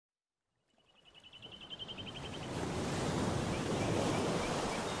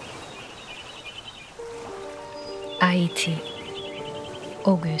Haiti,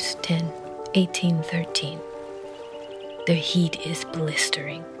 August 10, 1813. The heat is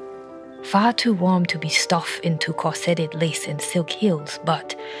blistering. Far too warm to be stuffed into corseted lace and silk heels,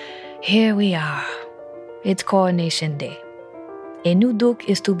 but here we are. It's Coronation Day. A new Duke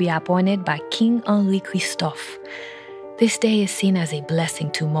is to be appointed by King Henri Christophe. This day is seen as a blessing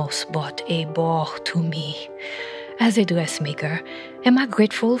to most, but a bore to me. As a dressmaker, am I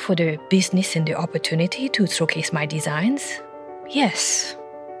grateful for the business and the opportunity to showcase my designs? Yes,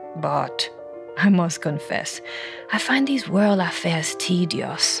 but I must confess, I find these world affairs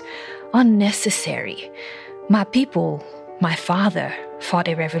tedious, unnecessary. My people, my father, fought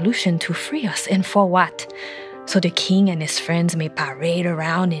a revolution to free us, and for what? So the king and his friends may parade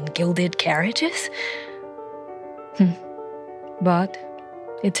around in gilded carriages? But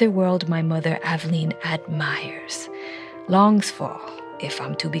it's a world my mother Aveline admires, longs for, if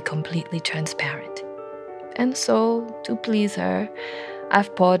I'm to be completely transparent. And so, to please her,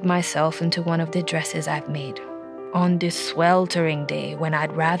 I've poured myself into one of the dresses I've made, on this sweltering day when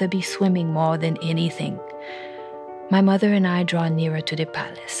I'd rather be swimming more than anything. My mother and I draw nearer to the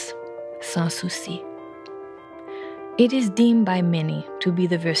palace, Sans-Souci. It is deemed by many to be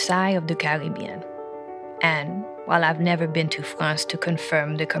the Versailles of the Caribbean. And while I've never been to France to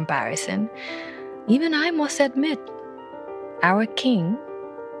confirm the comparison, even I must admit, our king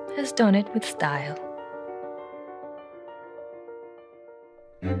has done it with style.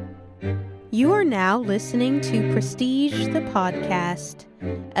 You are now listening to Prestige the Podcast,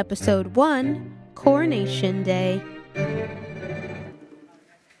 Episode 1, Coronation Day.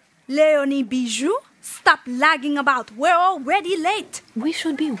 Léonie Bijou, stop lagging about. We're already late. We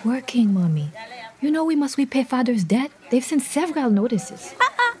should be working, Mommy. You know we must repay Father's debt. They've sent several notices.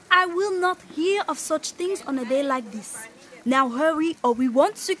 I will not hear of such things on a day like this. Now hurry or we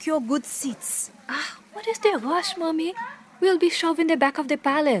won't secure good seats. What is the rush, Mommy? We'll be shoved in the back of the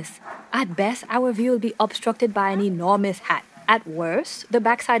palace. At best, our view will be obstructed by an enormous hat. At worst, the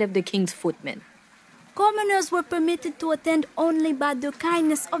backside of the king's footmen. Commoners were permitted to attend only by the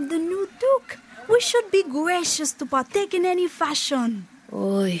kindness of the new duke. We should be gracious to partake in any fashion.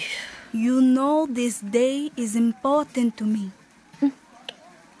 Oy. You know this day is important to me.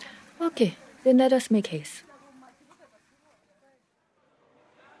 Okay, then let us make haste.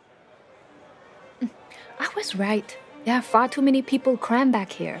 I was right. There are far too many people crammed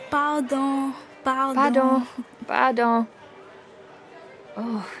back here. Pardon.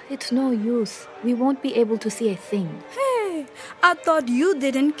 Oh, it's no use. We won't be able to see a thing. Hey, I thought you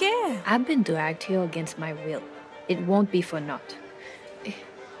didn't care. I've been dragged here against my will. It won't be for naught.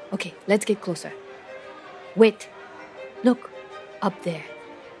 Okay, let's get closer. Wait. Look, up there.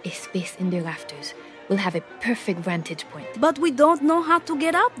 A space in the rafters. We'll have a perfect vantage point. But we don't know how to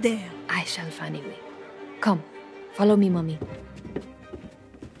get up there. I shall find a way. Come, follow me, Mommy.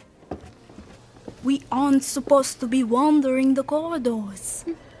 We aren't supposed to be wandering the corridors.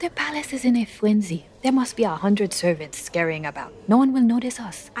 The palace is in a frenzy. There must be 100 servants scurrying about. No one will notice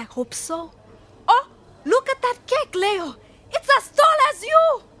us. I hope so. Oh, look at that cake, Leo. It's as tall as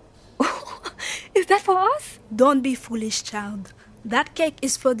you. Is that for us? Don't be foolish, child. That cake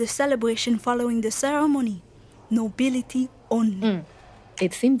is for the celebration following the ceremony. Nobility only.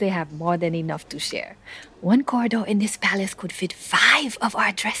 It seems they have more than enough to share. One corridor in this palace could fit 5 of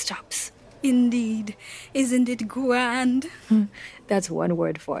our dress shops. Indeed. Isn't it grand? That's one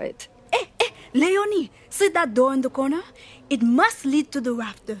word for it. Léonie, see that door in the corner? It must lead to the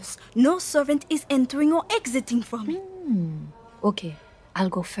rafters. No servant is entering or exiting from it. Okay, I'll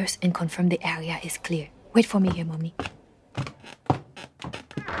go first and confirm the area is clear. Wait for me here, Mommy.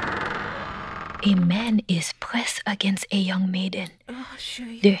 A man is pressed against a young maiden.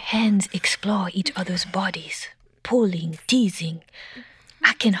 Their hands explore each other's bodies, pulling, teasing.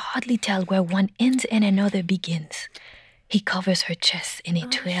 I can hardly tell where one ends and another begins. He covers her chest in a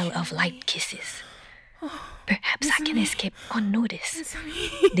trail of light kisses. Perhaps I can escape unnoticed.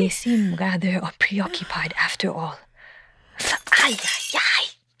 They seem rather preoccupied after all. Ay.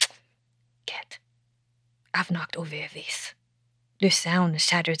 Get. I've knocked over a vase. The sound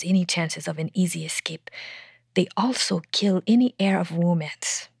shatters any chances of an easy escape. They also kill any air of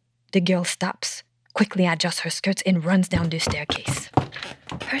romance. The girl stops, quickly adjusts her skirts, and runs down the staircase.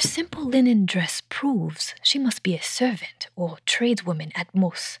 Her simple linen dress proves she must be a servant or tradeswoman at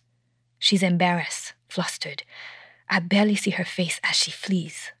most. She's embarrassed, flustered. I barely see her face as she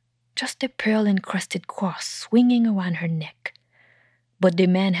flees. Just a pearl-encrusted cross swinging around her neck. But the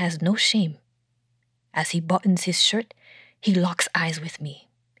man has no shame. As he buttons his shirt, he locks eyes with me,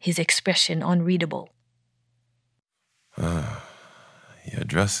 his expression unreadable. Your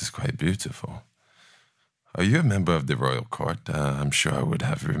dress is quite beautiful. Are you a member of the royal court? I'm sure I would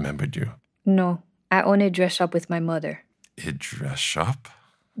have remembered you. No, I own a dress shop with my mother. A dress shop?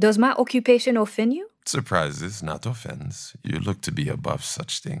 Does my occupation offend you? Surprises, not offense. You look to be above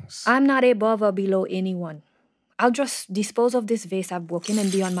such things. I'm not above or below anyone. I'll just dispose of this vase I've broken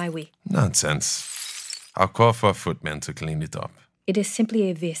and be on my way. Nonsense. I'll call for a footman to clean it up. It is simply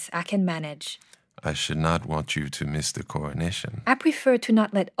a vase I can manage. I should not want you to miss the coronation. I prefer to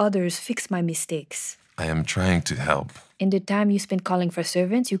not let others fix my mistakes. I am trying to help. In the time you spent calling for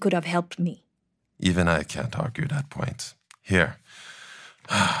servants, you could have helped me. Even I can't argue that point. Here,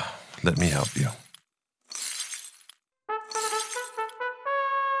 let me help you.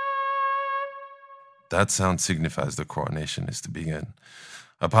 That sound signifies the coronation is to begin.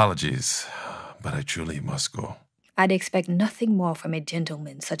 Apologies, but I truly must go. I'd expect nothing more from a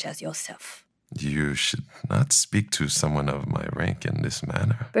gentleman such as yourself. You should not speak to someone of my rank in this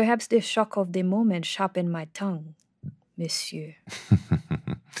manner. Perhaps the shock of the moment sharpened my tongue, monsieur.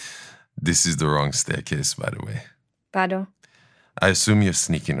 This is the wrong staircase, by the way. Pardon? I assume you're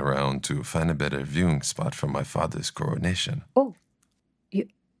sneaking around to find a better viewing spot for my father's coronation. Oh,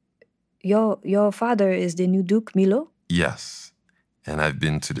 your father is the new Duke Milot? Yes, and I've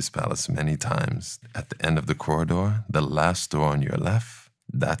been to this palace many times. At the end of the corridor, the last door on your left,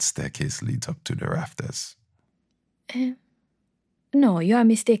 that staircase leads up to the rafters. No, you are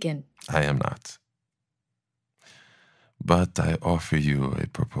mistaken. I am not. But I offer you a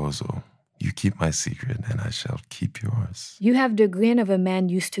proposal. You keep my secret, and I shall keep yours. You have the grin of a man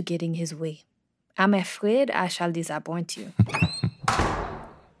used to getting his way. I'm afraid I shall disappoint you.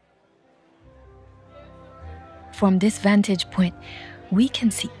 From this vantage point, we can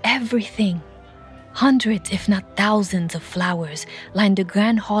see everything. Hundreds, if not thousands, of flowers line the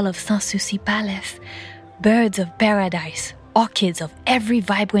grand hall of Sans-Souci Palace. Birds of paradise, orchids of every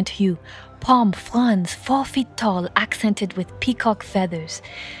vibrant hue, palm fronds 4 feet tall, accented with peacock feathers.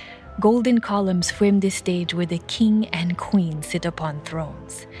 Golden columns frame the stage where the king and queen sit upon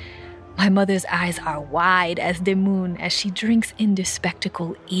thrones. My mother's eyes are wide as the moon as she drinks in the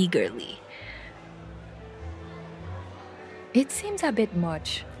spectacle eagerly. It seems a bit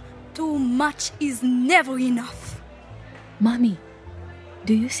much. Too much is never enough. Mommy,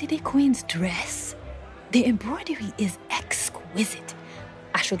 do you see the queen's dress? The embroidery is exquisite.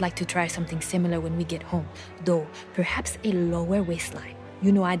 I should like to try something similar when we get home, though perhaps a lower waistline.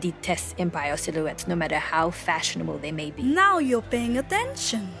 You know I detest empire silhouettes, no matter how fashionable they may be. Now you're paying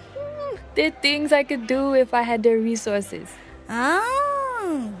attention. There are things I could do if I had the resources.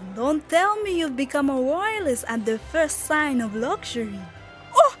 Don't tell me you've become a royalist at the first sign of luxury.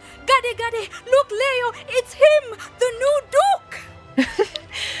 Oh, Gade, look, Leo, it's him, the new Duke!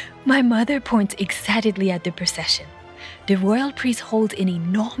 My mother points excitedly at the procession. The royal priest holds an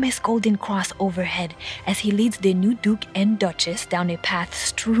enormous golden cross overhead as he leads the new Duke and Duchess down a path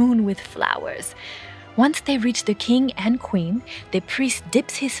strewn with flowers. Once they reach the king and queen, the priest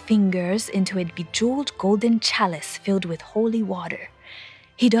dips his fingers into a bejeweled golden chalice filled with holy water.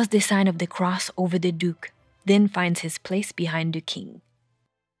 He does the sign of the cross over the Duke, then finds his place behind the king.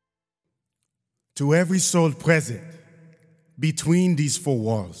 To every soul present between these 4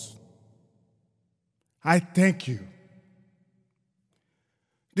 walls, I thank you.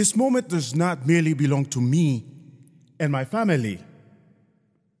 This moment does not merely belong to me and my family,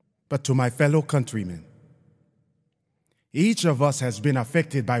 but to my fellow countrymen. Each of us has been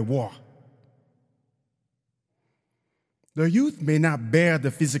affected by war. The youth may not bear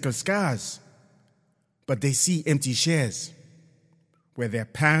the physical scars, but they see empty chairs where their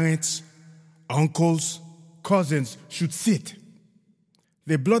parents, uncles, cousins should sit.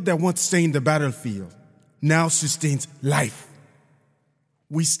 The blood that once stained the battlefield now sustains life.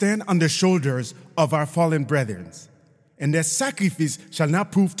 We stand on the shoulders of our fallen brethren, and their sacrifice shall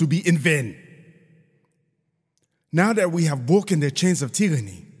not prove to be in vain. Now that we have broken the chains of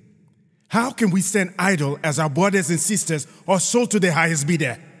tyranny, how can we stand idle as our brothers and sisters are sold to the highest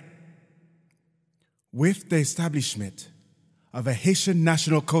bidder? With the establishment of a Haitian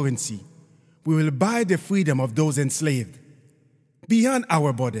national currency, we will buy the freedom of those enslaved. Beyond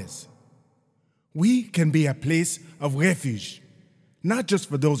our borders, we can be a place of refuge, not just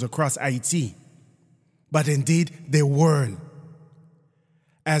for those across Haiti, but indeed the world.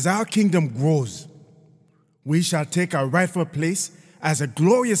 As our kingdom grows, we shall take our rightful place as a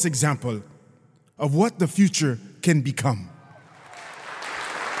glorious example of what the future can become.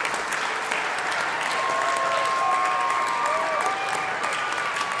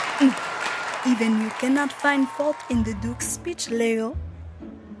 Even you cannot find fault in the Duke's speech, Leo.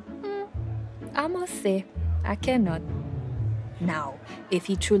 I must say, I cannot. Now, if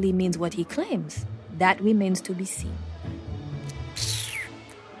he truly means what he claims, That remains to be seen.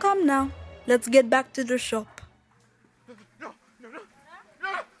 Come now, let's get back to the shop.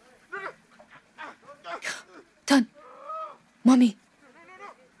 Ton, Mommy,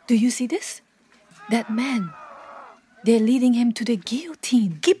 do you see this? That man. They're leading him to the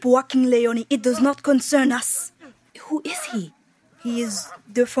guillotine. Keep walking, Léonie. It does not concern us. Who is he? He is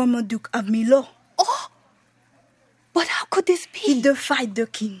the former Duke of Milot. Oh! But how could this be? He defied the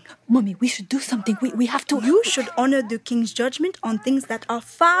king. Mommy, we should do something. We have to... You should honor the king's judgment on things that are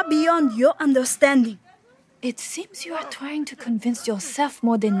far beyond your understanding. It seems you are trying to convince yourself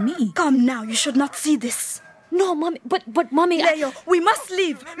more than me. Come now, you should not see this. No, Mommy, but Mommy... Leo, we must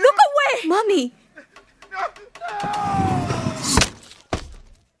leave. Look away! Mommy!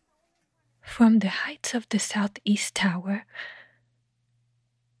 From the heights of the southeast tower,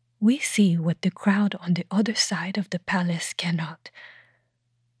 we see what the crowd on the other side of the palace cannot.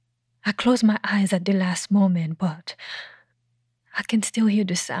 I close my eyes at the last moment, but I can still hear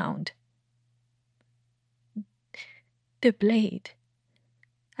the sound. The blade,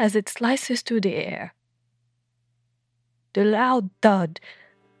 as it slices through the air. The loud thud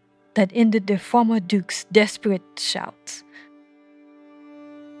that ended the former duke's desperate shouts.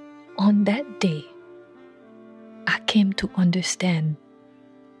 On that day, I came to understand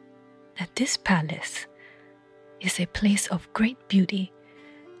that this palace is a place of great beauty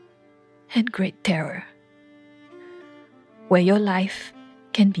and great terror, where your life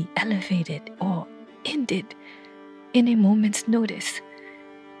can be elevated or ended in a moment's notice.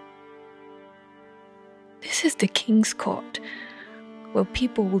 This is the king's court, where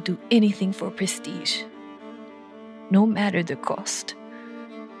people will do anything for prestige, no matter the cost.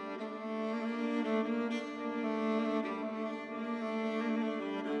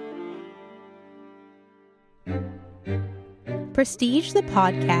 Prestige the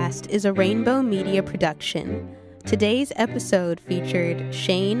Podcast is a Rainbow Media production. Today's episode featured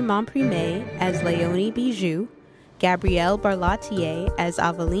Shane Montprimet as Léonie Bijou, Gabrielle Barlatier as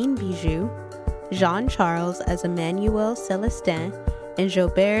Aveline Bijou, Jean-Charles as Emmanuel Celestin, and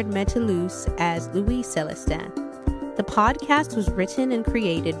Jobert Metelus as Louis Celestin. The podcast was written and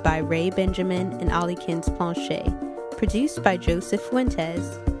created by Ray Benjamin and Alikins Planchet, produced by Joseph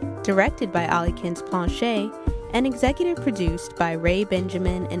Fuentes, directed by Alikins Planchet, and executive produced by Ray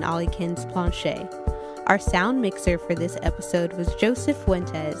Benjamin and Alikins Planchet. Our sound mixer for this episode was Joseph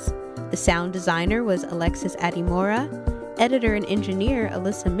Fuentes. The sound designer was Alexis Adimora, editor and engineer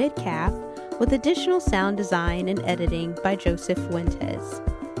Alyssa Midcalf, with additional sound design and editing by Joseph Fuentes.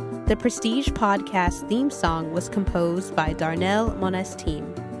 The Prestige Podcast theme song was composed by Darnell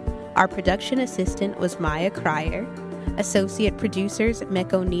Monesteam. Our production assistant was Maya Cryer. Associate producers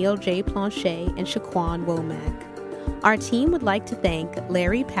Mick O'Neill J. Planchet and Shaquan Womack. Our team would like to thank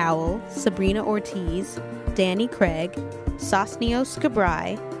Larry Powell, Sabrina Ortiz, Danny Craig, Sosnio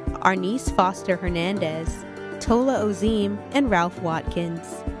Scabrai, Arnice Foster Hernandez, Tola Ozim, and Ralph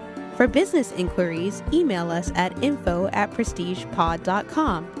Watkins. For business inquiries, email us at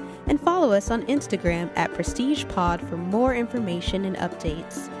info@prestigepod.com and follow us on Instagram @prestigepod for more information and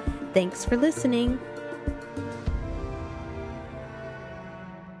updates. Thanks for listening.